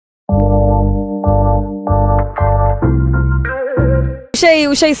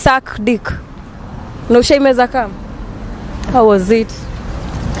ushai suck dick? Na ushai meza kama? How was it?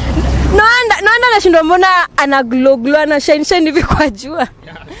 No nashindwa mbona ana glow ana shine hivi kwa jua.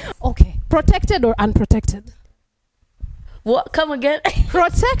 Okay, protected or unprotected? What? Come again?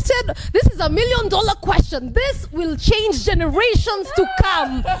 Protected. This is $1 million question. This will change generations to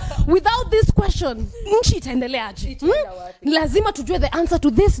come. Without this question, nchi itaendeleaje? Lazima tujue the answer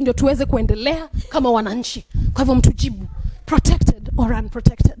to this ndio tuweze kuendelea kama wananchi. Kwa hivyo mtujibu. Protected or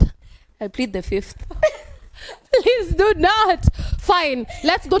unprotected? I plead the fifth. Please do not. Fine.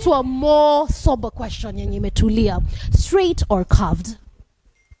 Let's go to a more sober question yenye imetulia. Straight or curved?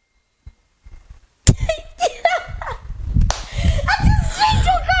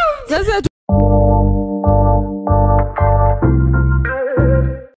 That's it.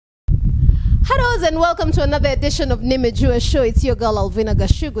 Hello and welcome to another edition of NIMEJUA show. It's your girl Alvina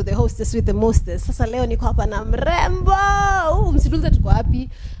Gashugu, the hostess with the mostest. Sasa leo niko hapa na mrembo. Msidulize tuko happy.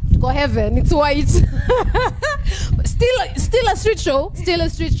 Tuko heaven. It's white. Still a street show. Still a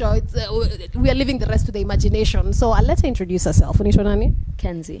street show. It's, we are leaving the rest to the imagination. So I'll let her introduce herself. Unaitwa nani?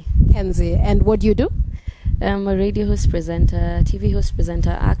 Kenzie. Kenzie. And what do you do? I'm a radio host, presenter, TV host,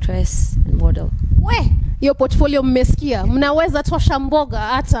 presenter, actress, and model. Your portfolio mmesikia. Mnaweza tosha mboga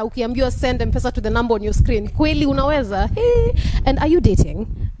hata ukiambiwa send M-Pesa to the number on your screen. Kweli unaweza? Hey. And are you dating?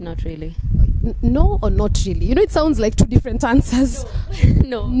 Not really. No or not really? You know, it sounds like two different answers.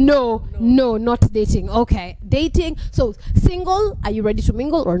 No, not dating. Okay. Dating. So, single, are you ready to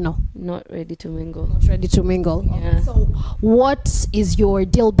mingle or no? Not ready to mingle. Not ready to mingle. Yeah. Okay. So, what is your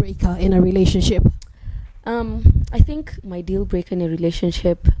deal breaker in a relationship? I think my deal breaker in a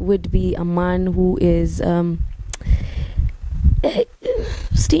relationship would be a man who is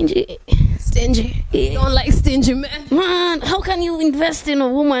stingy. Stingy. You don't like stingy men. Man, how can you invest in a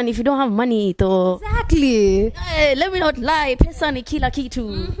woman if you don't have money? Exactly. Hey, let me not lie. Pesa ni kila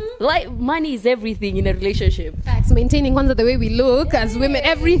kitu. Like, money is everything in a relationship. Facts. Maintaining kwanza the way we look as women.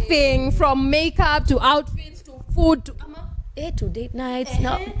 Everything from makeup to outfits to food to to date nights.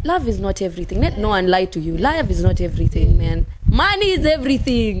 No, love is not everything. Let no one lie to you. Love is not everything, man. Money is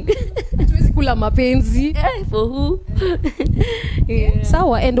everything. Hatuwezi kula mapenzi. For who? Yeah.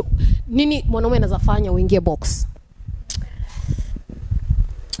 Sawa. And nini mwanaume anaweza fanya uingie box?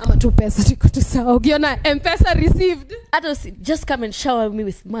 Ama tu pesa tuko tu sawa. Ukiona M-Pesa received. Just come and shower me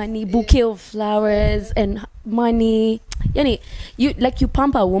with money, bouquet of flowers and money. Yani, you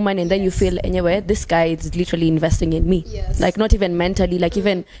pamper a woman and then you feel anyway this guy is literally investing in me. Yes. Like not even mentally, like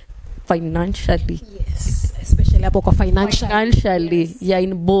even financially. Yes, especially about financially. Yes. Yeah,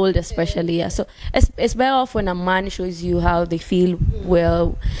 in bold especially. Yeah. So it's better off when a man shows you how they feel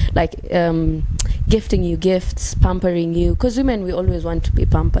well, like gifting you gifts, pampering you. Because women, we always want to be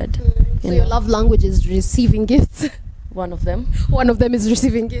pampered. So your love language is receiving gifts. One of them. One of them is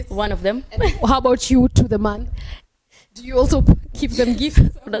receiving gifts. One of them. And how about you to the man? Do you also give them gifts?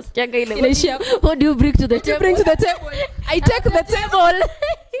 What do you bring to the table? Bring to the table. I take the table.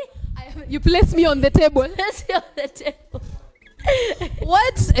 You place me on the table. Place me on the table.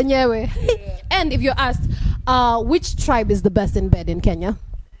 What? Anyway. And if you're asked, which tribe is the best in bed in Kenya?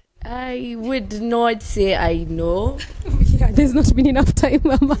 I would not say I know. Yeah, there's not been enough time,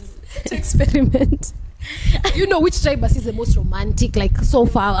 Mama, to experiment. You know which tribe is the most romantic, like so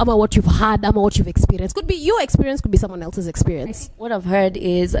far, ama what you've had, ama what you've experienced. Could be your experience, could be someone else's experience. What I've heard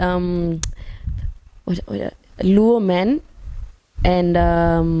is Luo men and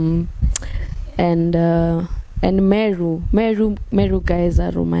Meru guys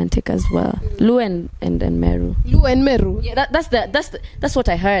are romantic as well. Luo and Meru. Luo and Meru. Yeah, that's what I heard. That's what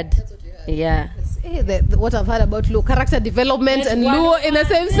you heard. Yeah. What I've heard about Luo, character development and Luo in the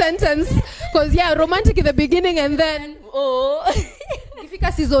same sentence. Because yeah, romantic in the beginning and then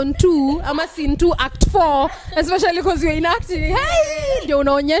Ifika season 2, ama scene 2, act 4, especially because you're in acting. Hey, ndio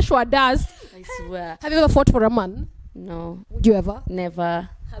unaonyeshwa dust. I swear. Have you ever fought for a man? No. Would you ever? Never.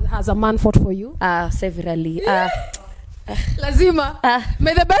 Has a man fought for you? Severally. Lazima.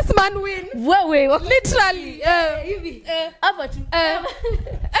 May the best man win. Wait. Literally.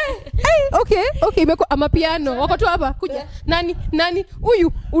 Okay. Imeko amapiano. Wako tu hapa. Kuja. Nani?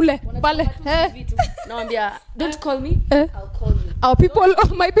 Uyu. Ule. Pale. Naambia, don't call me. I'll call you. Our people,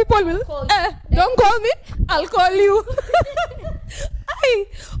 my people will. Don't call me. I'll call you.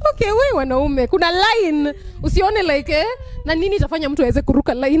 Okay, wewe wanaume. Kuna line. Usione like na nini itafanya mtu aweze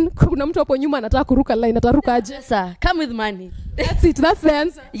kuruka line. Kuna mtu hapo nyuma anataka kuruka line, ataruka aje? Yes, sir. Come with money. That's it. That's the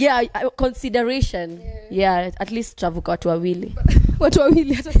answer. Yeah, consideration. Yeah, at least travuka watu wawili. Watu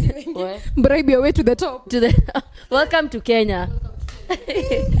wawili hata si wengi. Bribe your way to the top. Welcome to Kenya.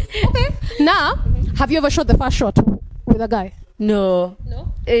 Okay. Now, have you ever shot the first shot with a guy? No.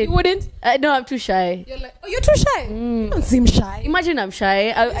 No? Eh, You wouldn't? No, I'm too shy. You're like, oh, you're too shy. You don't seem shy. Imagine I'm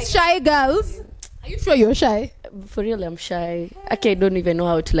shy. Shy girls. Are you sure you're shy? For real, I'm shy. Okay, I don't even know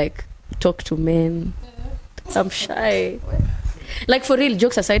how to like talk to men. I'm shy. Like for real,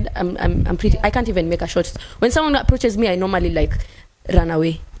 jokes aside, I'm pretty. I can't even make a shot. When someone approaches me, I normally like run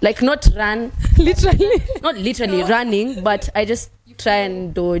away. Like not run, Literally. not literally running, but I just try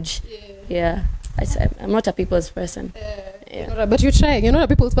and dodge. Yeah. I'm not a people's person. Yeah. But you're trying. You're not a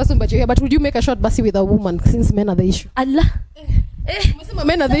people's person, but you're here. But would you make a shot basi with a woman since men are the issue? Allah.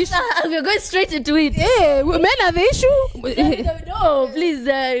 Men are the issue. We're going straight into it. Yeah, men are the issue. No, please,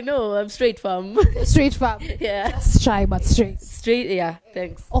 no, I'm straight fam. Straight fam. Yeah. Just shy but straight. Straight, yeah,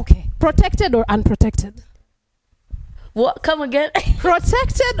 thanks. Okay. Protected or unprotected? What? Come again?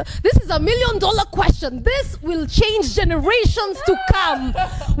 Protected. This is $1 million question. This will change generations to come.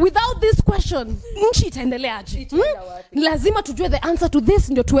 Without this question, nchi itaendeleaje? Lazima tujue the answer to this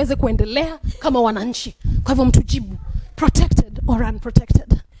ndio tuweze kuendelea kama wananchi. Kwa hivyo mtujibu. Protected or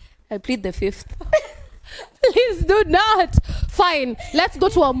unprotected? I plead the fifth. Please do not. Fine. Let's go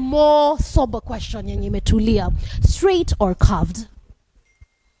to a more sober question yenye imetulia. Straight or curved?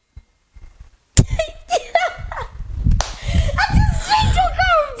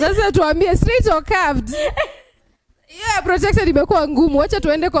 Sasa tuambie straight or curved? Yeah, protected imekuwa ngumu. Wacha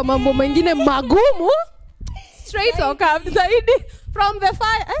tuende kwa mambo mengine magumu. Straight or curved? Zaidi from the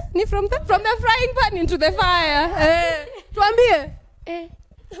fire. From the frying pan into the fire. Tuambie.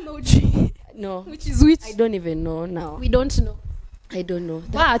 No. Which is which? I don't even know now. We don't know. I don't know.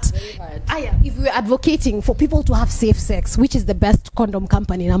 But if we were advocating for people to have safe sex, which is the best condom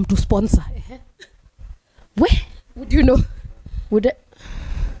company to sponsor? Where? Would you know? Would I?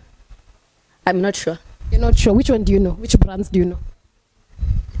 I'm not sure. You're not sure. Which one do you know? Which brands do you know?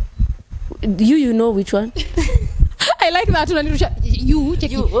 You know which one? I like that. So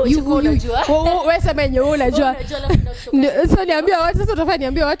niambia watu sasa utafanya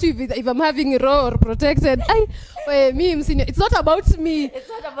niambia watu if I'm having raw or protected. It's not about me.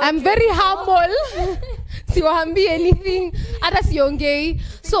 I'm very humble. Siwaambie anything. Hata siongei.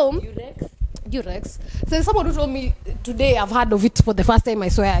 So Durex. So someone who told me today I've heard of it for the first time, I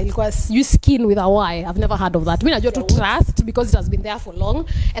swear. It was use skin with a Y. I've never heard of that. I mean, I just trust because it has been there for long.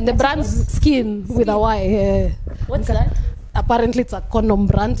 And the brand's skin with a Y. What's that? Apparently it's a condom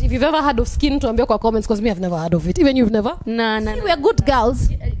brand. If you've ever heard of skin, tuambie kwa comments because me I've never heard of it. Even you've never? No. We're good girls.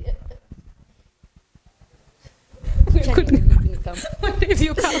 If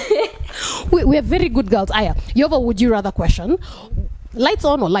you come. We're very good girls. Aya, you have a would you rather question. Lights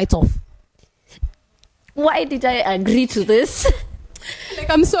on or lights off? Why did I agree to this? Like,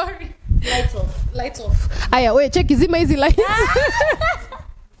 I'm sorry. Lights off. Lights off. Aya, wait, check. Is it my easy lights?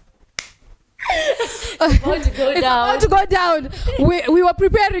 About to go down. About to go down. We were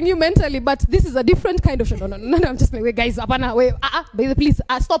preparing you mentally, but this is a different kind of show. No. I'm just like, wait, guys, apana, wait, please,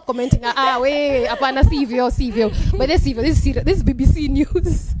 stop commenting. Wait, apana, see you. But this is BBC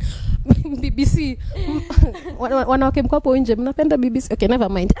News. BBC. Wanawake mko hapo nje mnapenda BBC. Okay, never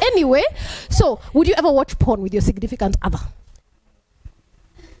mind. Anyway, so would you ever watch porn with your significant other?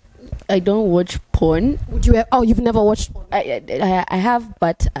 I don't watch porn. Would you? You've never watched porn? I have,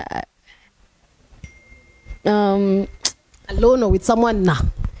 but alone or with someone? Nah.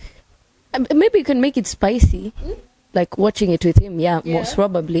 Maybe you can make it spicy, like watching it with him. Yeah, most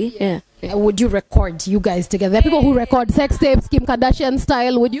probably. Yeah. Would you record you guys together? There are people who record sex tapes, Kim Kardashian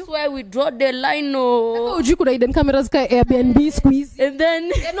style. Would you? That's why we draw the line. No. Would you could hidden cameras ka Airbnb squeeze? And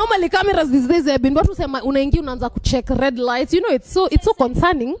then normally cameras these days have been. What to say? Unaingia unaanza kucheck red lights. You know, it's so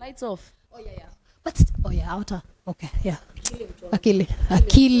concerning. Lights off. Oh yeah. But outer. Okay, yeah. Akili.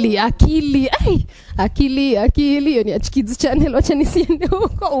 Yoni kids channel. Wacha nisiende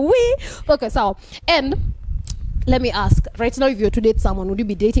huko. Okay, so and let me ask, right now, if you were to date someone, would you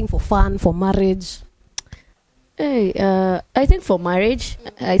be dating for fun, for marriage? Hey, I think for marriage,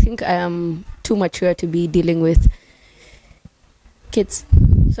 I think I am too mature to be dealing with kids.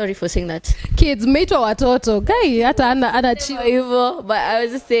 Sorry for saying that. Kids, meito watoto. Guy, hata ana chivo. But I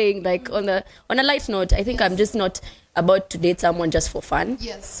was just saying, like on a light note, I think I'm just not about to date someone just for fun.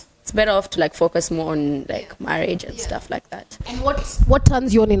 Yes. It's better off to like focus more on like marriage and stuff like that. And what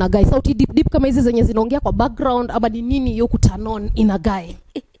turns you on in a guy? Sauti deep kama hizi zenye zinaongea kwa background ama ni nini yo kuturn on in a guy?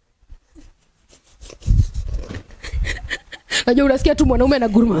 Najua unasikia tu mwanaume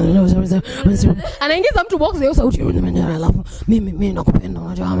anaguruma. Anaingiza mtu box hiyo sauti. Alafu mimi nakupenda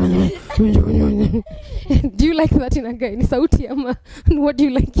unajua. Do you like that in a guy? Ni sauti ama what do you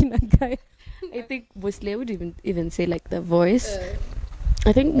like in a guy? I think mostly I would even say like the voice.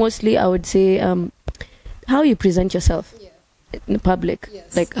 I think mostly I would say how you present yourself. in public.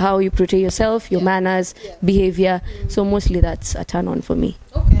 Yes. Like how you portray yourself, your manners, behavior. So mostly that's a turn on for me.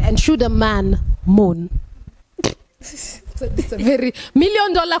 Okay. And should a man moan? It's a very $1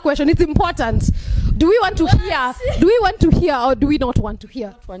 million question. It's important. Do we want to hear? Do we want to hear or do we not want to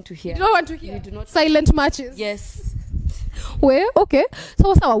hear? Want to hear? You don't want to hear? We do not. Silent matches. Yes. Where? Okay.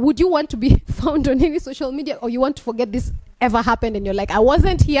 So, would you want to be found on any social media, or you want to forget this ever happened and you're like, I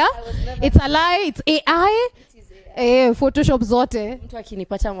wasn't here? It's a lie. It's AI. Photoshop zote. Mtu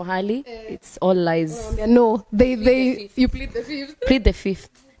akinipata mahali, it's all lies. No, you plead the fifth. Plead the fifth.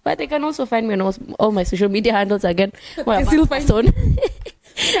 But they can also find me on all my social media handles again. They still find you.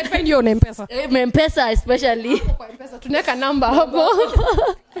 Can find you on M-Pesa. M-Pesa especially. Tuneka number hapo.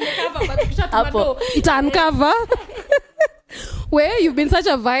 Hapo. Ita uncover. Where you've been such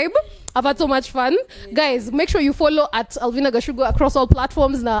a vibe. I've had so much fun. Guys, make sure you follow at Alvina Gashugo across all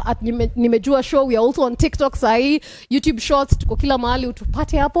platforms na at Nimejua Show. We are also on TikTok sahi, YouTube Shorts, tuko kila mahali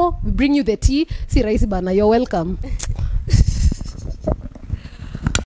utupate hapo. We bring you the tea. Si rahisi bana. You're welcome.